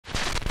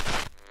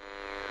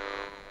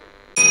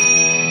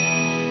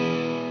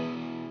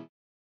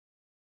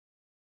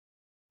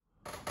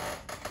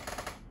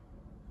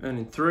And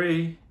in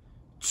 3,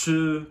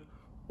 2,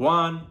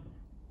 1,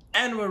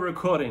 and we're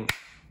recording.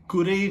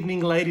 Good evening,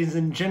 ladies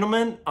and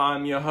gentlemen.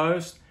 I'm your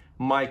host,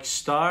 Mike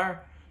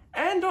Starr.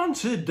 And on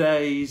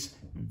today's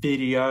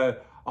video,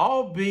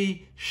 I'll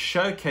be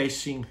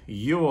showcasing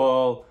you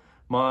all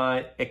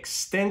my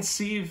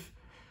extensive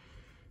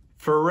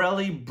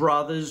Farrelly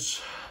Brothers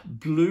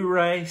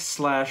Blu-ray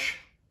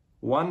 /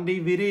 1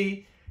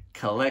 DVD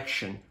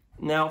collection.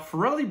 Now,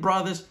 Farrelly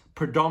Brothers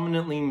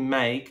predominantly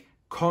make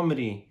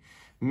comedy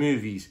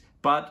movies,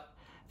 but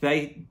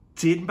they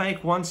did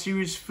make one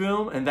serious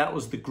film, and that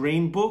was The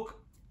Green Book.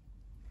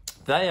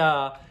 They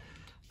are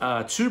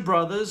two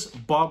brothers,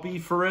 Bobby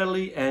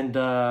Farrelly and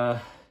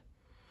I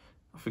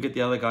forget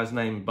the other guy's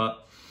name,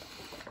 but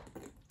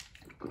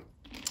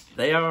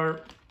they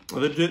are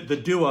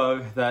the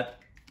duo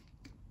that,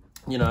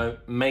 you know,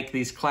 make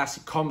these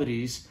classic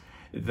comedies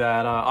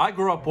that I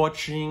grew up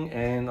watching,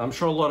 and I'm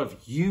sure a lot of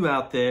you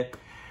out there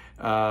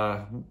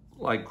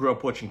grew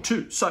up watching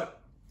too. So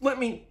let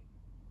me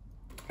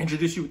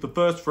introduce you with the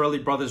first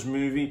Farrelly Brothers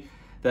movie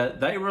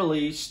that they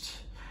released,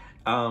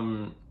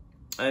 and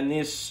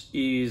this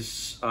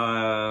is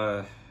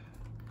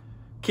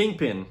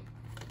Kingpin.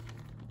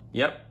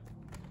 Yep,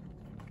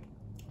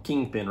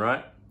 Kingpin,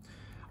 right?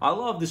 I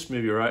love this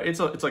movie, right? It's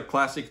a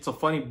classic. It's a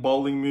funny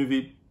bowling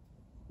movie,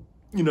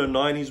 you know,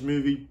 90s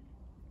movie.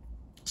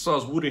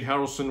 Stars Woody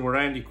Harrelson,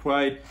 Randy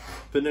Quaid,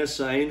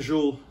 Vanessa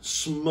Angel,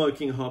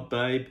 smoking hot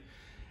babe.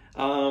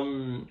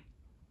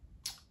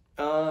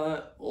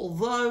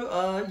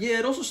 Yeah,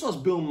 it also stars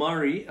Bill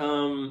Murray,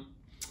 and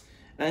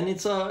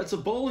it's a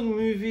bowling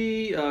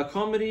movie,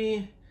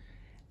 comedy,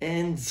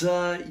 and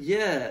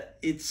yeah,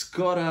 it's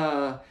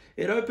got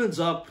it opens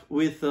up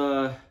with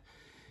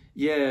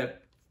yeah,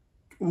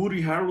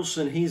 Woody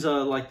Harrelson. He's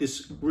like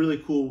this really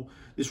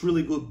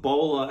good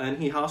bowler,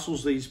 and he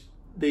hustles these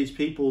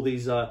people,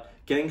 these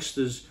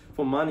gangsters,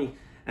 for money,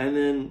 and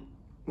then,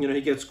 you know,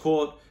 he gets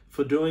caught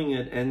for doing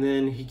it, and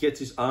then he gets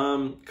his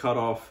arm cut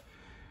off.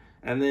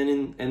 And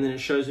then it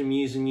shows him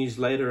years and years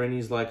later, and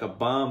he's like a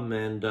bum,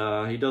 and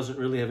he doesn't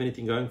really have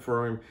anything going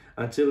for him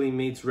until he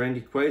meets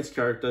Randy Quaid's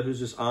character, who's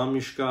this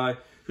Amish guy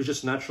who's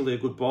just naturally a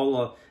good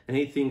bowler, and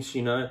he thinks,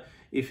 you know,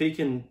 if he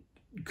can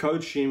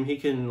coach him, he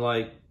can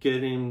like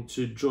get him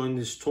to join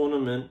this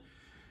tournament,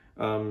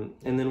 and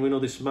then win all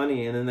this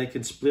money, and then they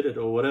can split it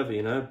or whatever,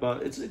 you know.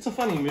 But it's a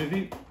funny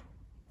movie.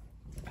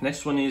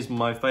 Next one is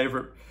my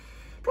favorite,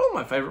 probably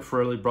my favorite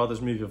Farrelly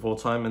Brothers movie of all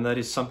time, and that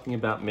is Something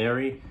About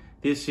Mary.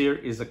 This here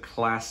is a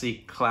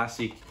classic.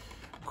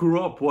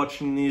 Grew up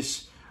watching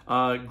this.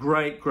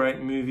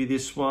 Great movie,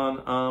 this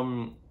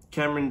one.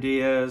 Cameron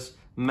Diaz,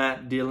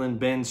 Matt Dillon,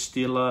 Ben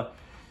Stiller.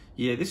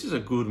 Yeah, this is a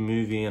good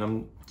movie,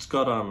 and it's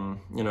got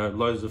you know,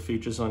 loads of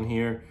features on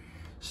here.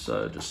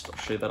 So just I'll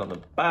show you that on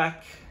the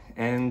back.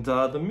 And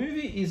the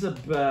movie is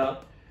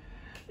about,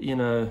 you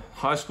know,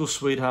 high school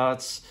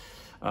sweethearts.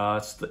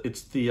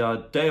 It's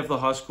the day of the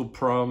high school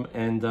prom,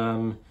 and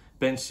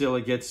Ben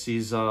Stiller gets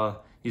his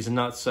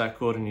nutsack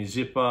caught in his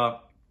zipper.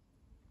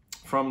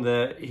 From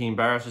there, he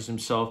embarrasses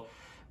himself,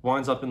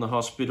 winds up in the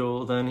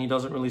hospital. Then he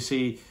doesn't really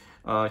see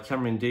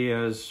Cameron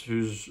Diaz,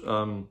 who's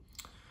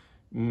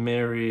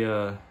Mary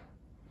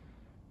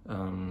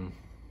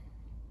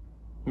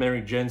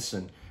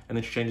Jensen, and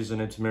then she changes her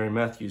name to Mary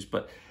Matthews.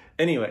 But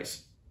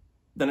anyways,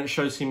 then it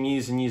shows him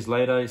years and years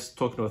later. He's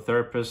talking to a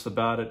therapist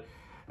about it,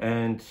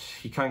 and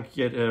he can't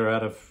get her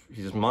out of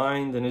his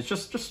mind, and it's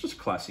just a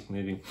classic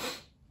movie.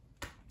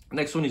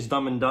 Next one is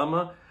Dumb and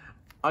Dumber.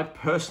 I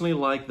personally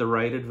like the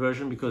rated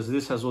version because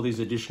this has all these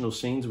additional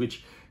scenes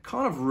which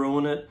kind of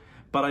ruin it,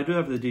 but I do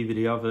have the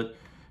DVD of it.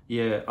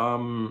 Yeah,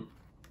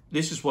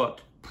 this is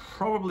what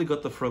probably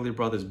got the Farrelly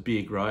Brothers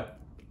big, right?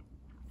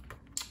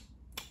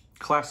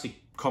 Classic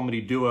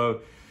comedy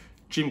duo,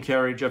 Jim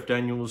Carrey, Jeff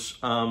Daniels,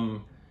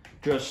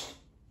 just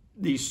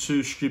these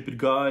two stupid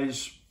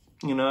guys,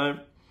 you know.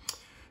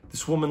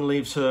 This woman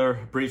leaves her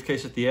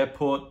briefcase at the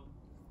airport.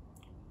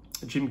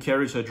 Jim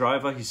Carrey's her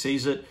driver. He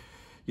sees it,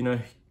 you know,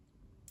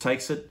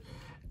 takes it,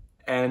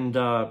 and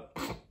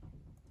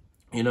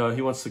you know,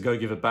 he wants to go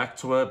give it back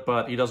to her,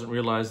 but he doesn't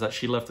realize that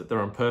she left it there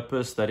on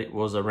purpose, that it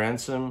was a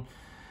ransom.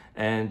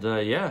 And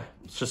yeah,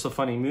 it's just a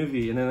funny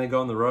movie. And then they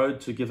go on the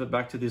road to give it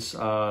back to this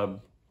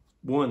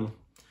woman.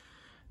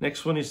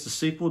 Next one is the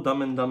sequel,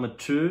 Dumb and Dumber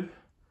 2.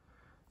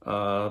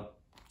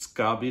 It's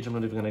garbage. I'm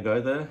not even gonna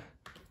go there.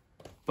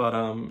 But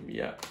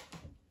yeah.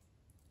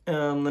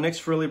 The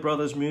next Farrelly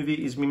Brothers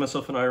movie is Me,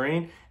 Myself, and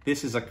Irene.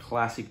 This is a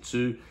classic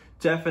too.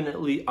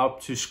 Definitely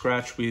up to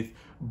scratch with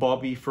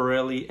Bobby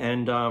Farrelly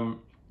and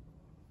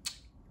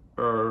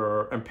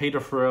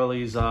Peter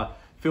Farrelly's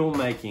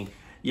filmmaking.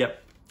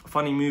 Yep,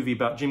 funny movie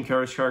about Jim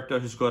Carrey's character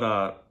who's got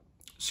a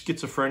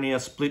schizophrenia,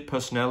 split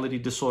personality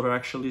disorder,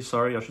 actually.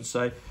 Sorry, I should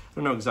say. I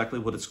don't know exactly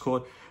what it's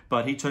called,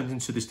 but he turns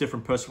into this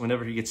different person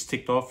whenever he gets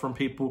ticked off from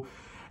people.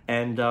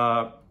 And,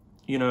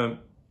 you know,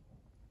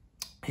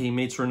 he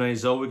meets Renee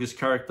Zellweger's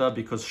character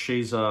because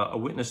she's a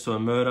witness to a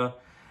murder,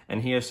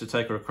 and he has to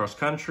take her across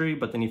country,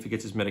 but then he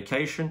forgets his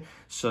medication.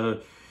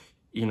 So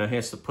you know, he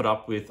has to put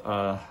up with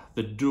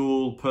the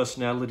dual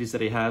personalities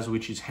that he has,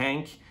 which is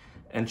Hank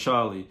and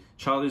Charlie.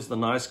 Charlie's the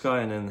nice guy,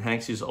 and then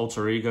Hank's his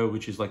alter ego,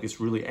 which is like this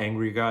really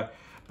angry guy.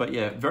 But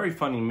yeah, very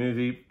funny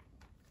movie.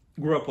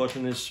 Grew up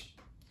watching this.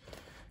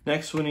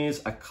 Next one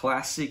is a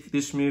classic.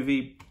 This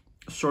movie,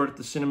 saw it at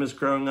the cinemas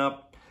growing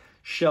up.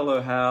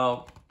 Shallow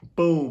Hal.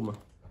 Boom.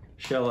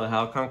 Shallow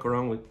Hal. Can't go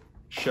wrong with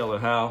Shallow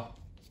Hal.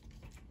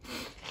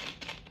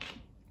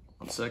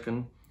 1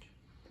 second.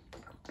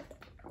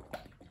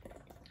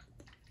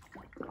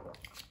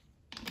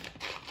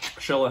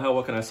 Shallow Hal,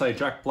 what can I say?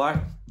 Jack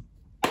Black.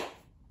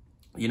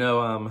 You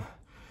know,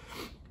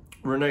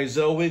 Renee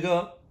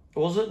Zellweger,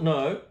 was it?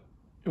 No,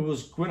 it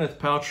was Gwyneth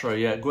Paltrow.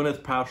 Yeah,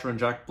 Gwyneth Paltrow and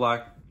Jack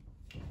Black.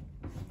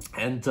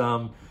 And,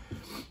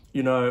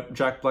 you know,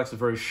 Jack Black's a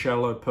very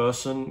shallow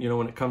person, you know,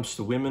 when it comes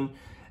to women.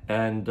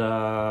 And,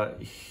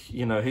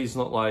 you know, he's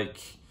not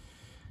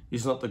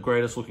the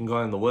greatest looking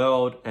guy in the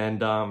world.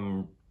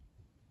 And,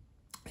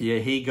 yeah,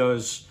 he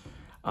goes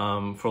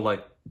for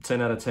like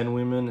 10 out of 10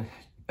 women,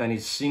 and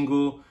he's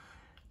single.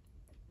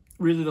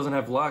 Really doesn't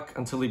have luck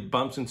until he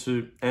bumps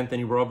into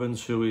Anthony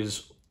Robbins, who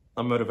is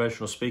a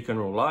motivational speaker in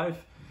real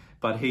life,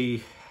 but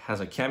he has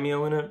a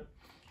cameo in it.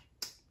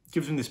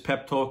 Gives him this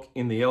pep talk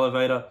in the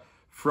elevator.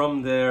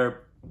 From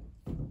there,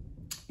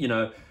 you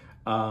know,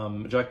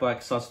 Jack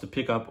Black starts to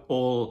pick up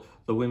all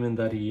the women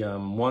that he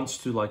wants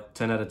to, like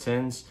 10 out of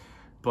 10s.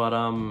 But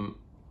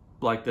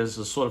like there's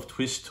a sort of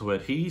twist to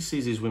it. He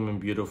sees these women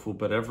beautiful,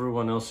 but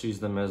everyone else sees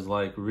them as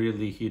like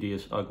really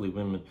hideous, ugly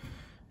women.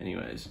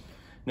 Anyways,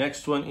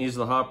 next one is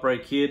The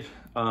Heartbreak Kid.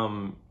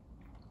 Yeah,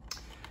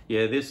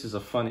 this is a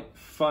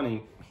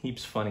funny,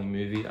 heaps funny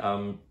movie.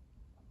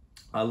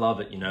 I love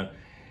it, you know.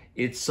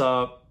 It's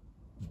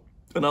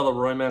another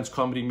romance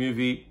comedy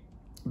movie.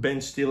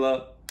 Ben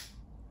Stiller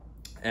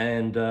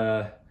and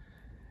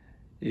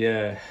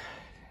yeah,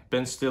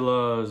 Ben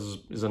Stiller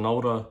is an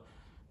older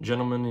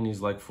gentleman in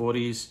his like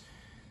 40s,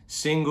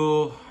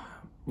 single,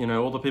 you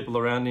know, all the people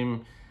around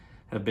him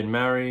have been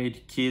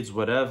married, kids,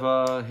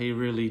 whatever. He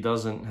really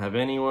doesn't have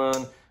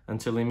anyone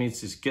until he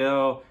meets this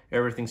girl.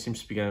 Everything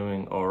seems to be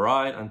going all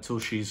right until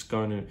she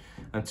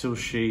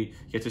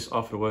gets this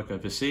offer to work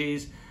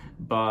overseas.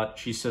 But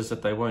she says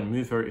that they won't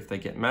move her if they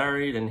get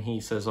married. And he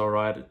says, all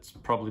right, it's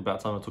probably about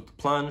time I took the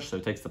plunge. So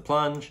he takes the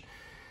plunge.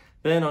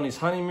 Then on his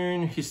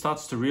honeymoon, he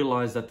starts to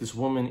realize that this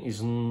woman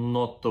is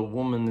not the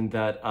woman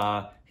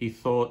that he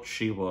thought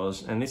she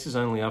was. And this is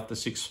only after I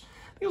think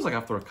it was like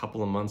after a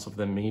couple of months of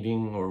them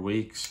meeting or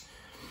weeks.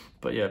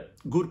 But yeah,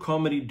 good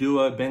comedy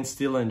duo, Ben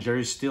Stiller and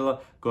Jerry Stiller.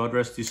 God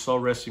rest his soul,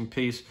 rest in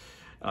peace.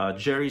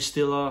 Jerry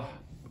Stiller,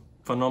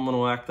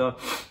 phenomenal actor.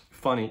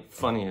 Funny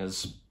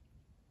as.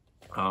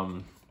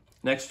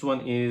 Next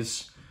one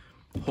is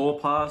Hall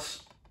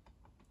Pass.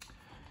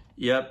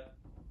 Yep.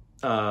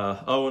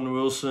 Owen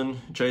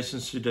Wilson, Jason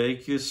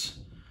Sudeikis.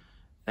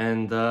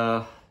 And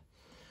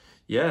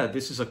yeah,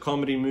 this is a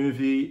comedy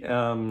movie.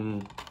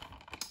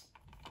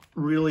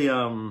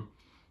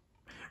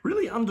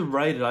 Really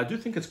underrated. I do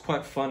think it's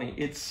quite funny.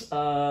 It's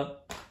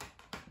about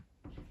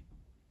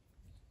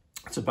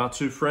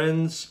two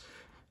friends,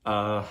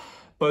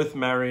 both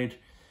married.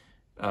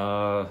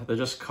 They're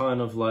just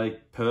kind of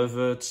like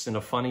perverts in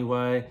a funny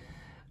way.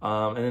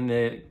 And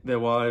then their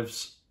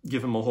wives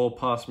give them a hall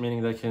pass,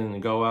 meaning they can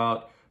go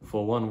out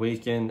for one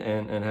weekend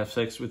and have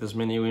sex with as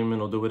many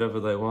women or do whatever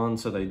they want.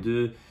 So they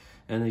do,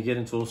 and they get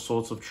into all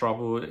sorts of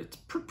trouble. It's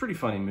a pretty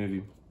funny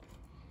movie.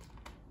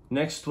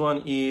 Next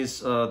one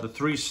is The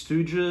Three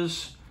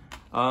Stooges.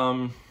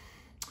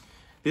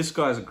 This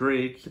guy's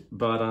Greek,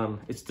 but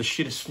it's the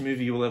shittest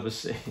movie you'll ever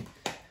see.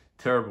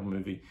 Terrible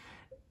movie.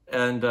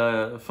 And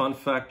fun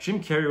fact,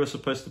 Jim Carrey was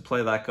supposed to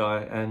play that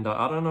guy, and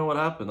I don't know what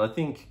happened. I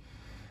think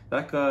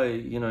that guy,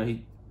 you know,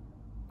 he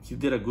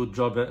did a good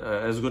job,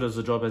 as good as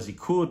a job as he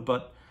could,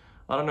 but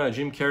I don't know,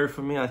 Jim Carrey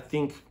for me, I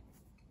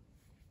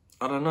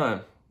don't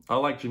know. I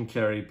like Jim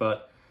Carrey,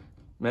 but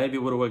maybe it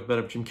would have worked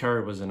better if Jim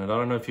Carrey was in it. I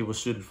don't know if he was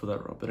suited for that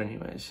role, but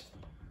anyways.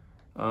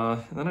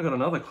 And then I got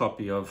another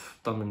copy of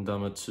Dumb and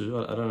Dumber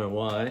 2. I don't know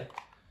why.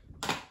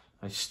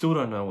 I still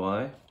don't know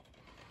why.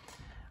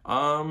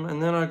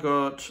 And then I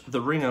got The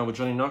Ringer with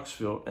Johnny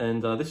Knoxville,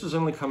 and this has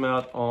only come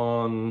out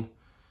on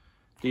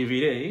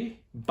DVD,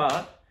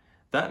 but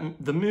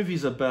the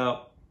movie's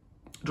about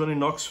Johnny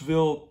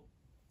Knoxville,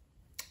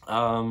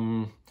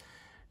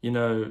 you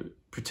know,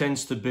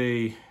 pretends to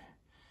be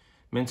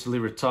mentally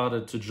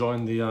retarded to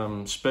join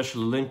the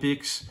Special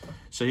Olympics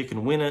so he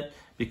can win it,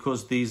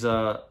 because these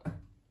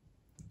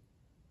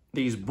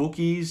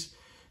bookies,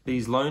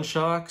 these loan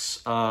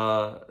sharks,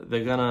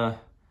 they're gonna,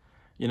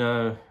 you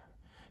know,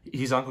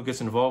 his uncle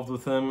gets involved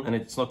with him and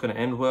it's not going to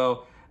end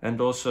well.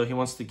 And also he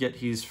wants to get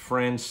his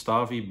friend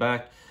Starvey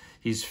back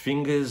his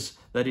fingers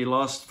that he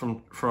lost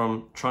from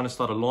trying to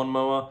start a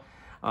lawnmower,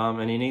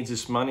 and he needs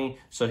this money,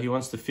 so he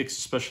wants to fix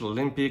the Special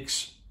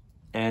Olympics.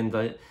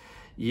 And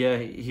yeah,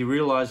 he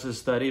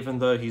realizes that even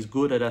though he's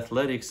good at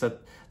athletics,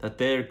 that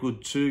they're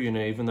good too, you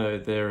know, even though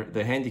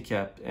they're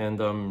handicapped.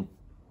 And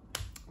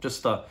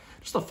just a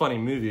funny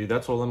movie,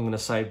 that's all I'm going to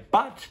say.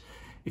 But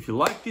if you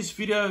like this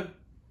video,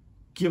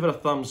 give it a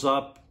thumbs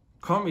up.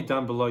 Comment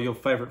down below your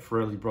favorite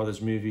Farrelly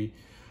Brothers movie.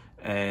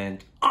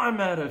 And I'm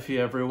out of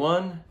here,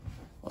 everyone.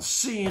 I'll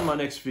see you in my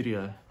next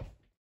video.